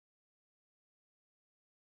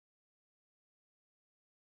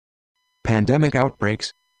Pandemic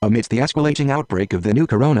outbreaks. Amidst the escalating outbreak of the new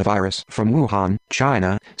coronavirus from Wuhan,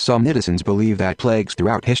 China, some netizens believe that plagues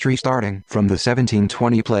throughout history starting from the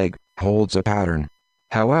 1720 plague holds a pattern.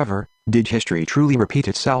 However, did history truly repeat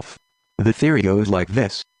itself? The theory goes like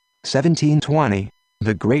this. 1720.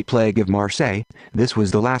 The Great Plague of Marseille. This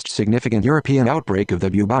was the last significant European outbreak of the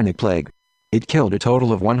Bubonic plague. It killed a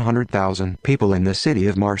total of 100,000 people in the city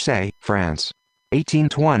of Marseille, France.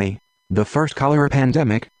 1820. The first cholera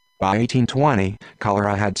pandemic. By 1820,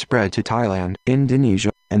 cholera had spread to Thailand,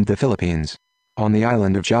 Indonesia, and the Philippines. On the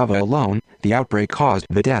island of Java alone, the outbreak caused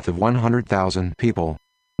the death of 100,000 people.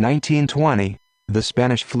 1920. The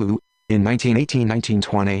Spanish flu. In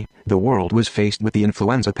 1918-1920, the world was faced with the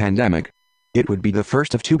influenza pandemic. It would be the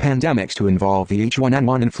first of two pandemics to involve the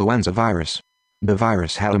H1N1 influenza virus. The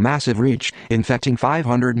virus had a massive reach, infecting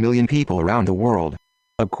 500 million people around the world.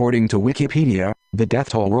 According to Wikipedia, the death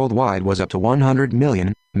toll worldwide was up to 100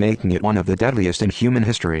 million, making it one of the deadliest in human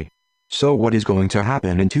history. So what is going to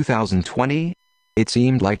happen in 2020? It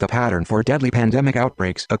seemed like the pattern for deadly pandemic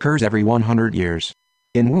outbreaks occurs every 100 years.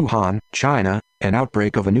 In Wuhan, China, an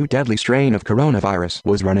outbreak of a new deadly strain of coronavirus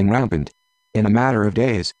was running rampant. In a matter of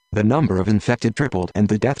days, the number of infected tripled and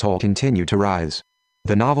the death toll continued to rise.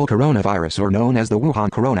 The novel coronavirus, or known as the Wuhan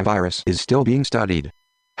coronavirus, is still being studied.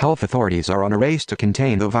 Health authorities are on a race to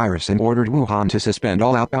contain the virus and ordered Wuhan to suspend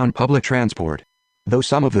all outbound public transport. Though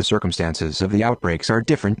some of the circumstances of the outbreaks are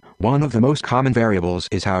different, one of the most common variables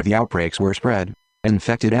is how the outbreaks were spread.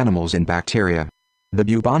 Infected animals and bacteria. The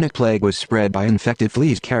bubonic plague was spread by infected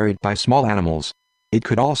fleas carried by small animals. It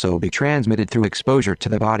could also be transmitted through exposure to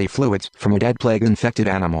the body fluids from a dead plague-infected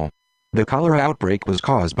animal. The cholera outbreak was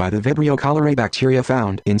caused by the Vibrio cholerae bacteria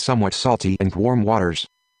found in somewhat salty and warm waters.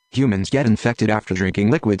 Humans get infected after drinking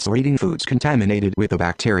liquids or eating foods contaminated with the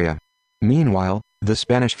bacteria. Meanwhile, the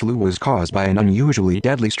Spanish flu was caused by an unusually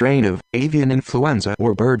deadly strain of avian influenza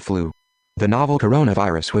or bird flu. The novel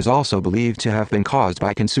coronavirus was also believed to have been caused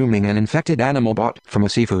by consuming an infected animal bought from a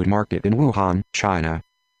seafood market in Wuhan, China.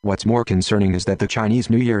 What's more concerning is that the Chinese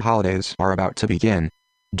New Year holidays are about to begin.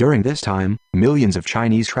 During this time, millions of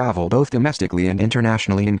Chinese travel both domestically and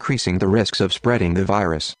internationally, increasing the risks of spreading the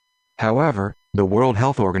virus. However, the World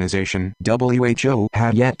Health Organization (WHO)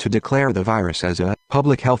 had yet to declare the virus as a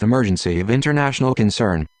public health emergency of international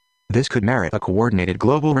concern. This could merit a coordinated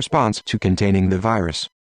global response to containing the virus.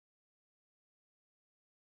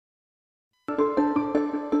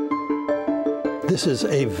 This is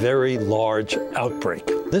a very large outbreak.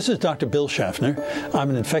 This is Dr. Bill Schaffner. I'm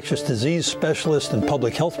an infectious disease specialist and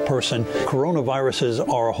public health person. Coronaviruses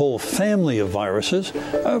are a whole family of viruses.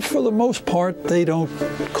 For the most part, they don't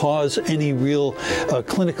cause any real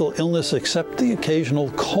clinical illness except the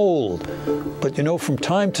occasional cold. But you know, from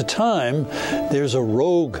time to time, there's a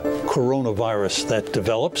rogue coronavirus that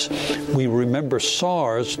develops. We remember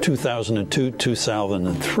SARS 2002,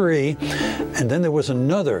 2003, and then there was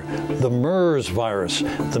another, the MERS virus,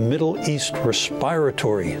 the Middle East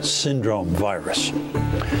Respiratory Syndrome virus.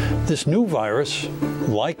 This new virus,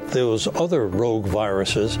 like those other rogue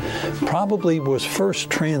viruses, probably was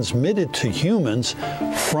first transmitted to humans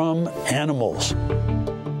from animals.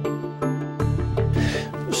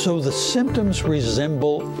 So the symptoms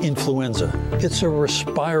resemble influenza. It's a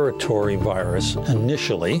respiratory virus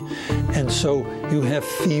initially, and so you have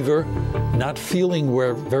fever, not feeling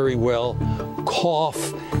very well,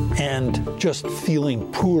 cough, and just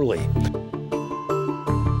feeling poorly.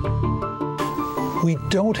 We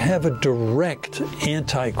don't have a direct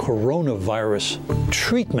anti-coronavirus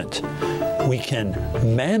treatment. We can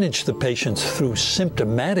manage the patients through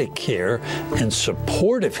symptomatic care and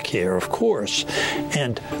supportive care, of course.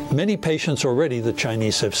 And many patients already, the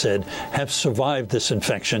Chinese have said, have survived this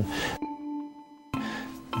infection.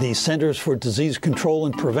 The Centers for Disease Control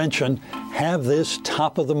and Prevention have this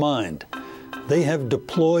top of the mind. They have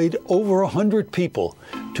deployed over 100 people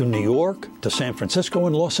to New York, to San Francisco,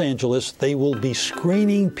 and Los Angeles. They will be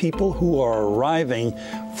screening people who are arriving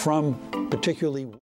from particularly